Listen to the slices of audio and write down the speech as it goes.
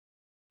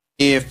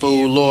Yeah,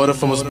 fool, Lord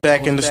Infamous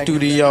back in the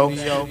studio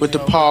with the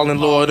Paul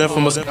and Lord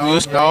Infamous.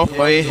 Off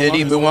by head,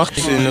 he been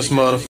walking in this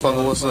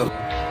motherfucker. What's up?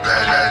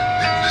 Bad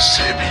in the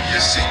Chevy,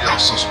 yes, he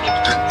also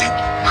smoked and eat.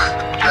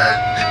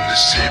 Bad in the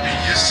Chevy,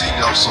 yes, he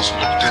also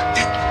smoked and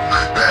eat.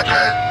 Bad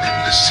in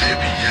the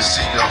Chevy, yes,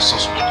 he also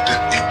smoked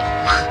and eat.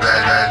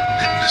 Bad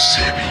in the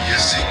Chevy,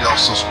 yes, he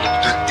also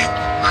smoked and eat.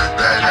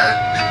 Bad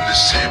in the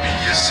Chevy,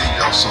 yes, he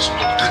also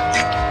smoked and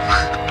eat.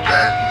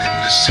 Bad in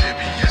the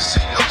Chevy, yes,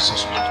 he also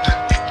smoked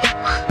and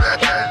eat.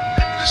 Bad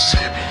in the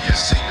Chevy,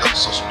 yes, he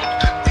also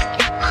smoked and eat.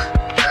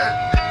 Bad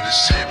in the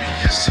Chevy,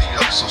 yes, he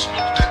also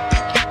smoked and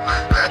eat.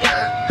 Bad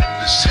in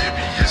the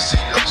Chevy, yes,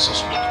 he also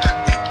smoked and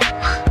eat.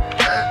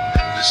 Bad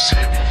in the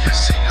Chevy,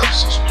 yes, he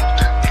also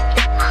smoked and eat.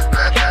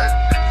 Bad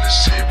in the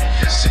Chevy,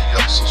 yes, he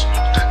also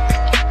smoked and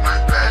eat.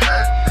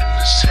 Bad in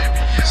the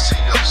Chevy, yes, he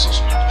also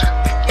smoked and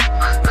eat.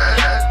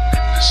 Bad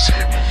in the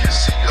Chevy,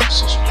 yes, he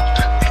also smoked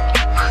and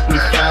eat. We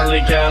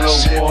finally got a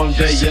warm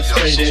day, yeah,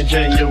 straight in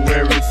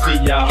January.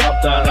 See, I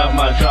hopped out of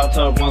my drop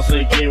top once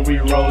again, we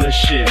rollin'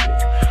 shit.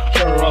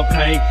 Pearl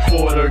paint,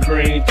 quarter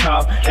green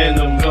top, and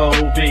them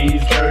gold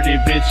bees. Dirty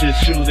bitches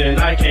choosing,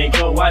 I can't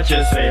go, I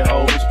just say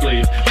hoes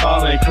please.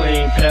 Ballin'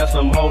 clean, pass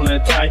them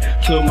holding tight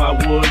to my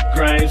wood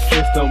grain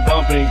system,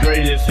 bumping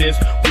greatest hits.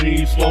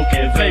 Weed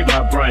smoking, vape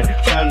my brain.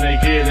 Time to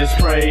get it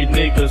sprayed,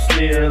 niggas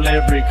steal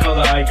every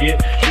color I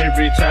get.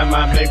 Every time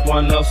I make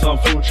one up, some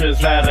futures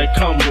gotta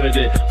come with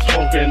it.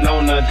 Smoking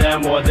on a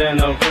dime more than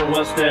a crew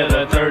instead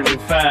of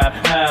 35.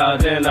 Higher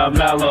than a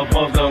mile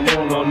above the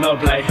moon on the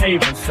Black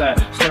Haven side.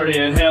 Sturdy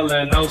in hell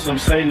and on some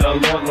say the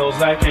Lord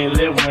knows I can't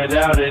live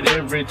without it.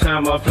 Every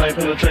time a flame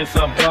penetrates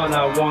a blunt,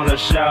 I wanna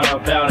shout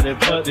about it.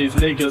 But these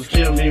niggas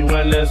kill me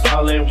when that's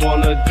all they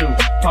wanna do.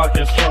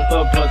 Pockets fucked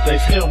up, but they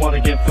still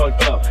wanna get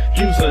fucked up.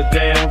 You's a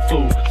damn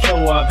fool,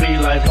 so I be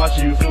like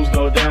watching you fools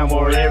go down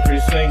more every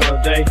single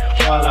day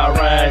while I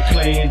ride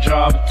clean,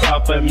 drop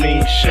top of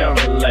me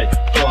Chevrolet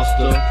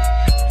Buster.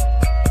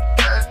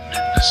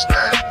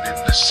 Bad in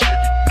the Chevy.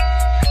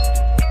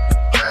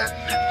 Bad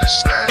in the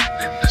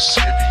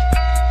Chevy.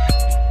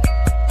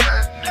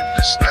 Bad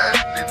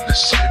in the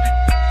Chevy.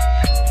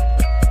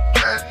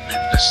 Bad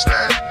in the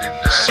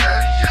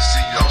Chevy, yes,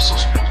 he also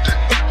smoked it.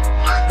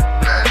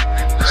 Bad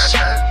in the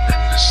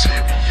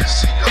Chevy, yes,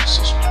 he also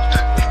smoked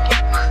it.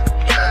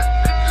 Bad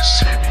in the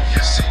Chevy,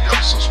 yes, he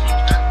also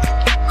smoked it.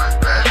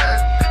 Bad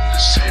in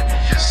the Chevy,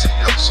 yes, he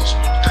also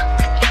smoked it.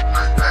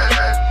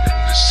 Bad in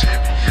the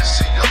Chevy, yes,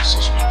 he also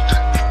smoked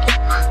it.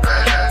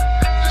 Bad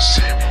in the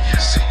Chevy,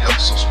 yes, he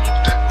also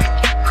smoked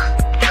it.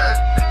 Bad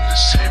in the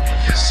Chevy,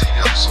 yes, he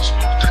also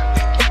smoked it.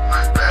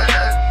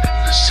 Bad in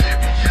the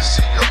Chevy, yes,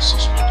 he also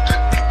smoked it.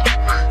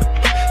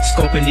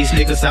 Scoping these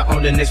niggas out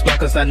on the next block,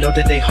 cause I know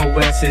that they whole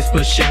asses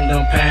pushing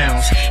them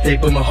pounds. They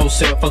boom my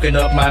wholesale, fucking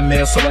up my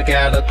mail, so I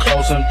gotta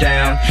close them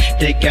down.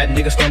 They got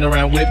niggas standing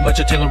around with much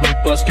artillery,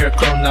 but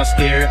scarecrow not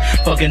scared.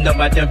 Fucking up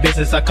my damn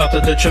business, I caught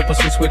the triple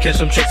six, we catch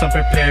some tricks, I'm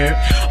prepared.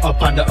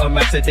 Up on the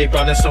unmasked, they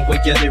brought in some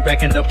weight, yeah, they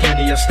racking up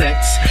plenty of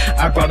stacks.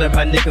 I brought in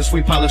my niggas,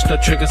 we polished the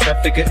triggers, I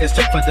figure it's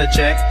time for the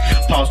jack.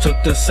 Paul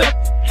took the sack.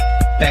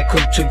 Back who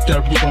took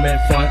the roof, I'm in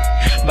front.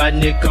 My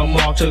nigga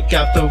Maul took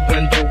out the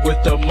window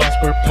with the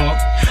monster pump.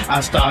 I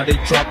started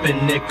dropping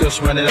niggas,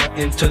 running out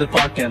into the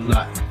parking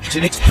lot.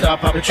 Niggas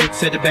stop, popping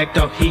tricks at the back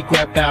door, he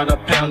grabbed out a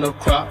pound of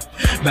crop.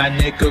 My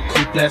nigga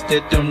Coop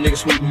blasted them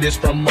niggas we missed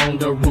from on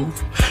the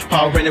roof.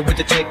 Paul ran it with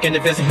the check and the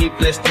vest and he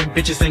blessed them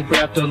bitches and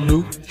grabbed the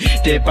loot.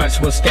 Dead bodies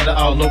was scattered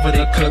all over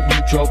the cut,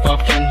 we drove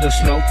off in the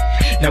snow.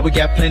 Now we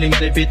got plenty of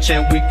that bitch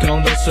and we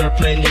gonna serve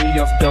plenty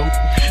of dope.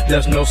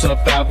 There's no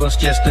survivors,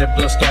 just that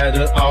blood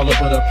scattered all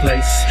over the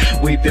place.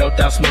 We built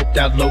out, smoked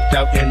out, loped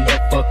out in the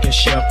fucking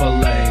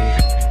Chevrolet.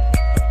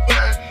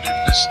 Bad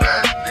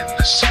in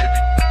the Chevy.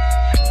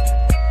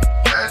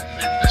 Bad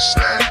in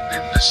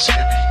the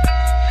Chevy.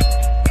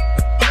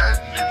 Bad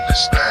in the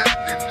Chevy. Bad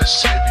in the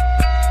Chevy.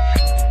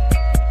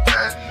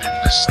 Bad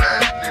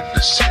in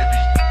the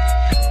Chevy.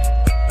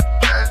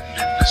 Bad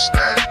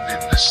in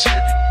the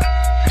Chevy.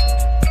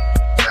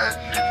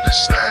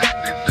 Bad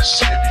in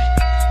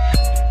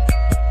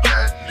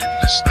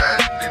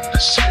the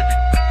Chevy.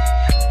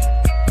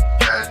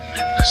 Bad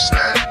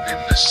in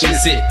the Chevy.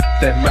 Is it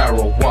that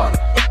marijuana?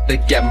 They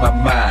got my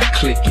mind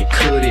clicking.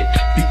 Could it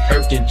be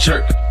irking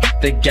jerk?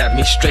 They got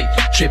me straight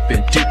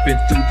tripping, dipping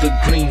through the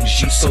greens.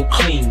 You so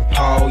clean,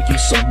 Paul, you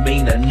so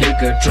mean. A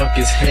nigga drunk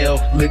as hell,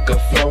 liquor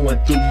flowing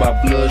through my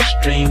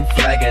bloodstream.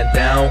 Flagging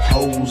down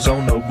hoes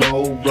on the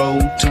road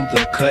to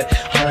the cut.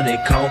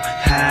 Honeycomb,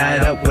 hide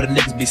up where the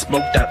niggas be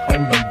smoked out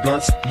on them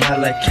blunts.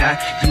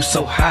 Malachi, you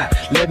so hot,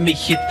 let me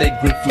hit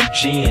that grapefruit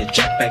gin.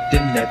 Jump back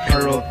in that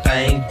pearl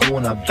thing,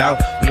 doing about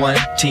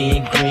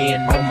 110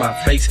 grin on my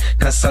face.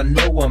 Cause I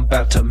know I'm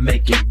about to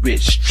make it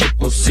rich.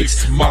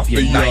 666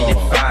 Mafia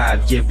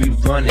 95, yeah, we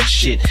running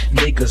shit.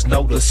 Niggas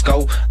know the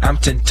scope. I'm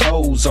 10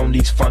 toes on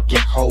these funky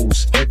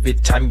hoes. Every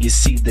time you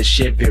see the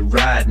Chevy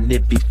riding,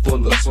 it be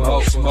full of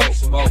smoke.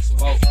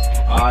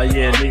 Oh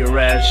yeah, nigga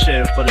rad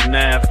shit for the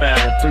 9-5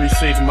 and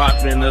 3-6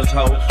 Mafia in this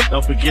hoe.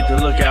 Don't forget to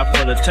look out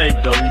for the tape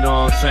though, you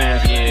know what I'm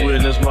saying? Yeah. We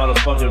in this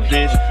motherfucking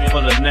bitch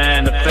for the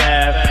 9 to 5.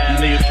 You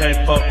niggas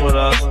can't fuck with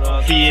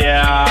us.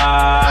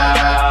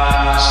 Yeah.